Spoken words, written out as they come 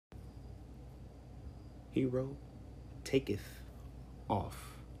Hero taketh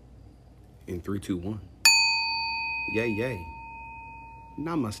off. In 3, 2, 1. Yay, yay.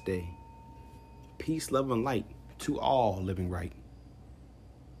 Namaste. Peace, love, and light to all living right.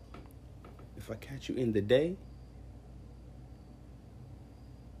 If I catch you in the day,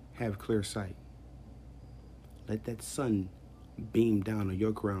 have clear sight. Let that sun beam down on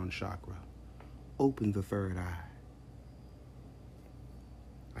your crown chakra. Open the third eye.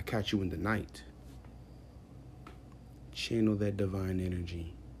 I catch you in the night. Channel that divine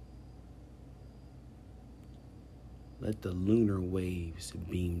energy. Let the lunar waves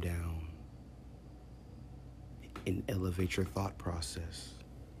beam down and elevate your thought process.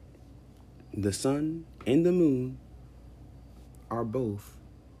 The sun and the moon are both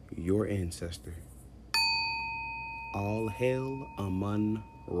your ancestor. All hail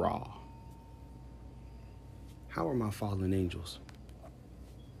Amun-Ra. How are my fallen angels?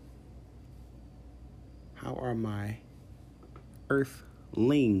 How are my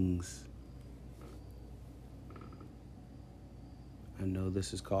earthlings? I know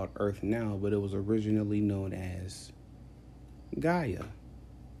this is called Earth now, but it was originally known as Gaia.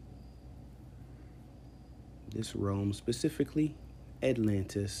 This realm, specifically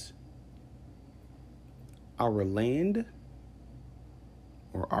Atlantis, our land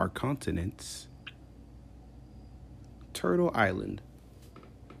or our continents, Turtle Island,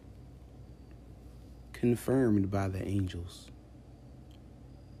 confirmed by the angels.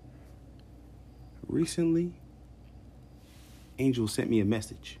 Recently, angels sent me a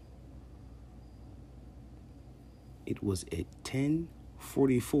message. It was at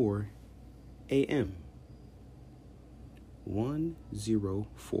 10:44 a.m.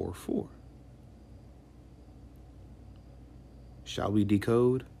 1044. Shall we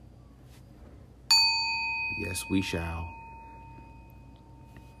decode? Yes, we shall.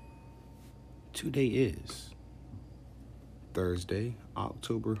 Today is Thursday,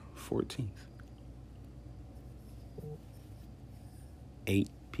 October 14th, 8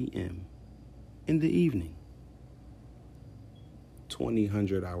 p.m. in the evening.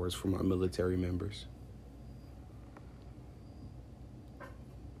 2000 hours for my military members.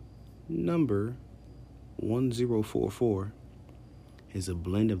 Number 1044 is a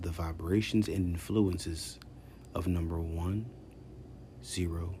blend of the vibrations and influences of number 1,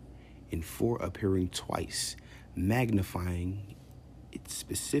 0, and 4 appearing twice, magnifying its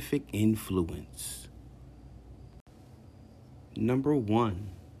specific influence. Number 1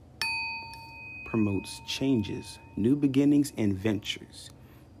 promotes changes, new beginnings and ventures,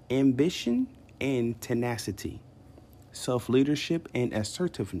 ambition and tenacity, self-leadership and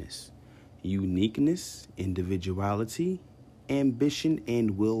assertiveness, uniqueness, individuality, ambition,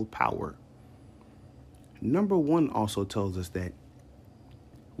 and willpower. Number 1 also tells us that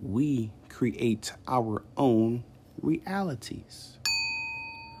we create our own realities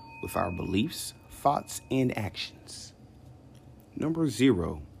with our beliefs, thoughts, and actions. Number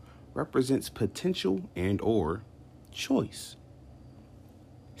 0 represents potential and or choice,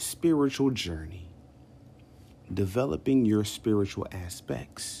 spiritual journey, developing your spiritual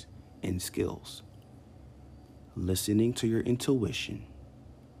aspects and skills, listening to your intuition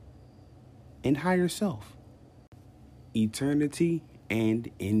and higher self, eternity and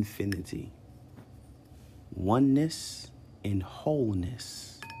infinity, oneness and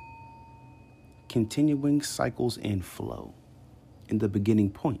wholeness, continuing cycles and flow, and the beginning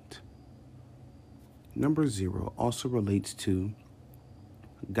point. Number 0 also relates to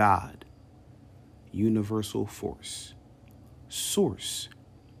God, universal force, source,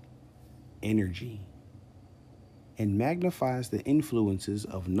 energy, and magnifies the influences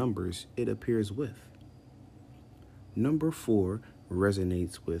of numbers it appears with. Number 4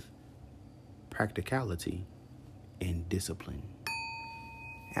 resonates with practicality and discipline,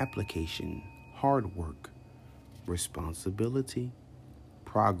 application, hard work, responsibility,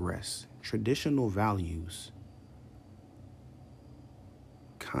 progress, traditional values,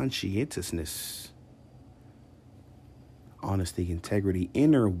 conscientiousness, honesty, integrity,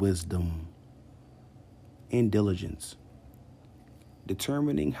 inner wisdom, and diligence,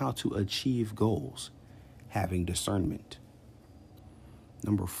 determining how to achieve goals, having discernment.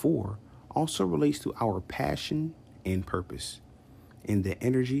 Number 4 also relates to our passion and purpose and the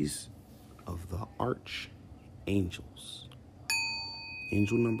energies of the archangels.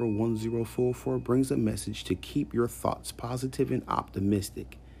 Angel number 1044 brings a message to keep your thoughts positive and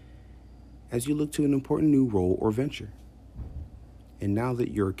optimistic as you look to an important new role or venture. And now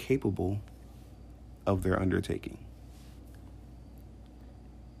that you're capable of their undertaking,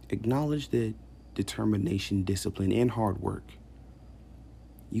 acknowledge that determination, discipline, and hard work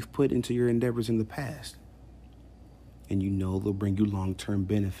you've put into your endeavors in the past, and you know they'll bring you long-term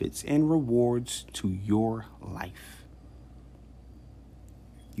benefits and rewards to your life.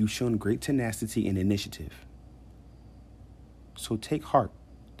 You've shown great tenacity and initiative. So take heart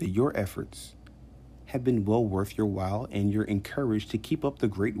that your efforts have been well worth your while, and you're encouraged to keep up the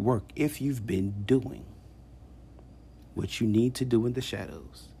great work if you've been doing what you need to do in the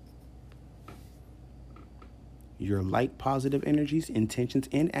shadows. Your light, positive energies, intentions,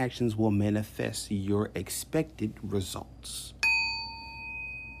 and actions will manifest your expected results.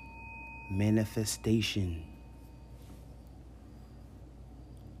 Manifestation.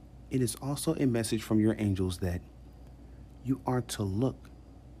 It is also a message from your angels that you are to look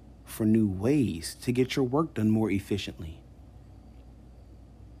for new ways to get your work done more efficiently,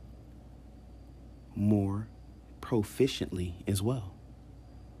 more proficiently as well.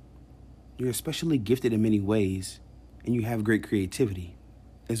 You're especially gifted in many ways, and you have great creativity,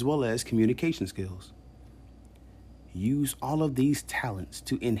 as well as communication skills. Use all of these talents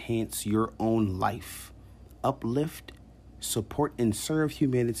to enhance your own life, uplift, support, and serve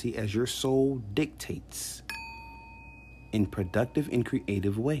humanity as your soul dictates in productive and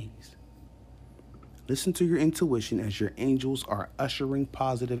creative ways. Listen to your intuition as your angels are ushering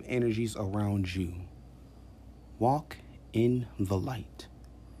positive energies around you. Walk in the light.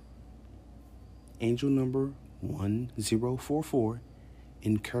 Angel number 1044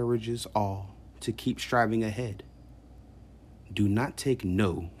 encourages all to keep striving ahead. Do not take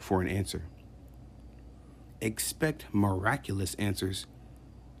no for an answer. Expect miraculous answers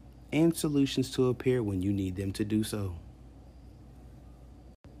and solutions to appear when you need them to do so.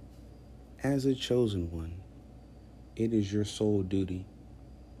 As a chosen one, it is your sole duty,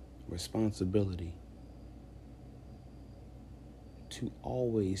 responsibility, to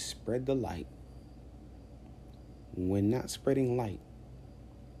always spread the light. When not spreading light,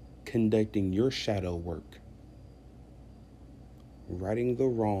 conducting your shadow work, righting the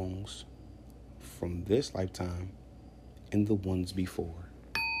wrongs from this lifetime and the ones before.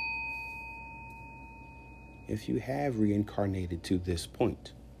 If you have reincarnated to this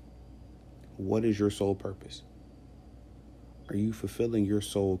point, what is your soul purpose? Are you fulfilling your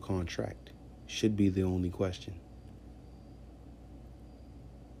soul contract? Should be the only question.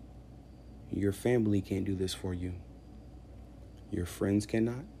 Your family can't do this for you. Your friends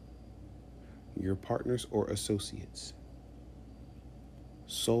cannot. Your partners or associates.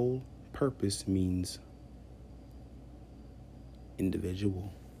 Soul purpose means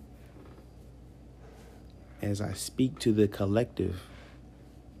individual. As I speak to the collective,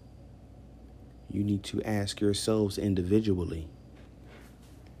 you need to ask yourselves individually,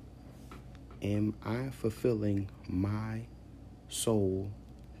 am I fulfilling my soul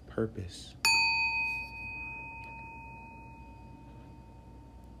purpose?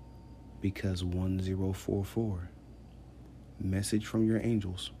 Because 1044, message from your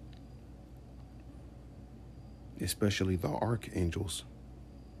angels, especially the archangels,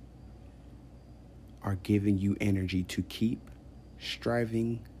 are giving you energy to keep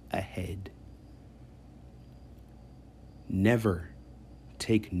striving ahead. Never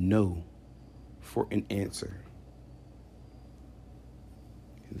take no for an answer.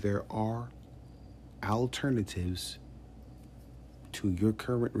 There are alternatives to your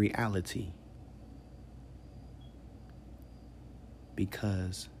current reality,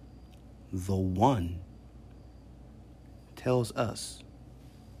 because the One tells us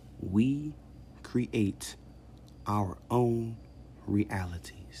we create our own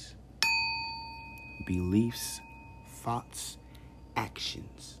realities, beliefs, thoughts,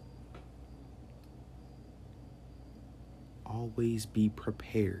 actions. Always be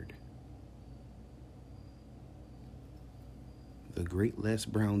prepared. The great Les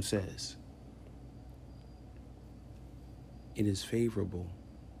Brown says, it is favorable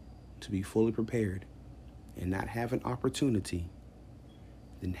to be fully prepared and not have an opportunity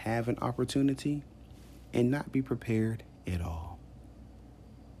than have an opportunity and not be prepared at all.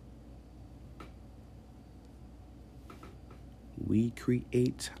 We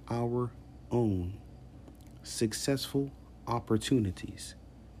create our own successful opportunities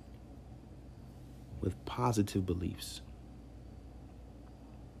with positive beliefs,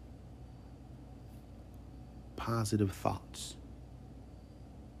 positive thoughts,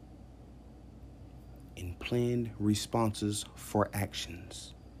 and planned responses for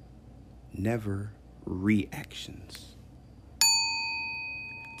actions, never reactions.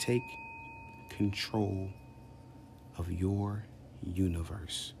 Take control of your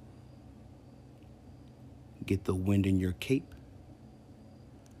universe. Get the wind in your cape,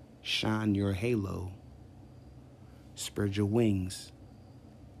 shine your halo, spread your wings,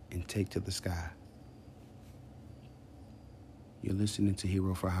 and take to the sky. You're listening to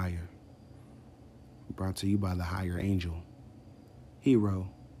Hero for Hire, brought to you by the Higher Angel,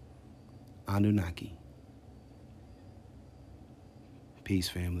 Hero Anunnaki. Peace,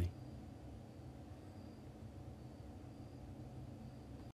 family.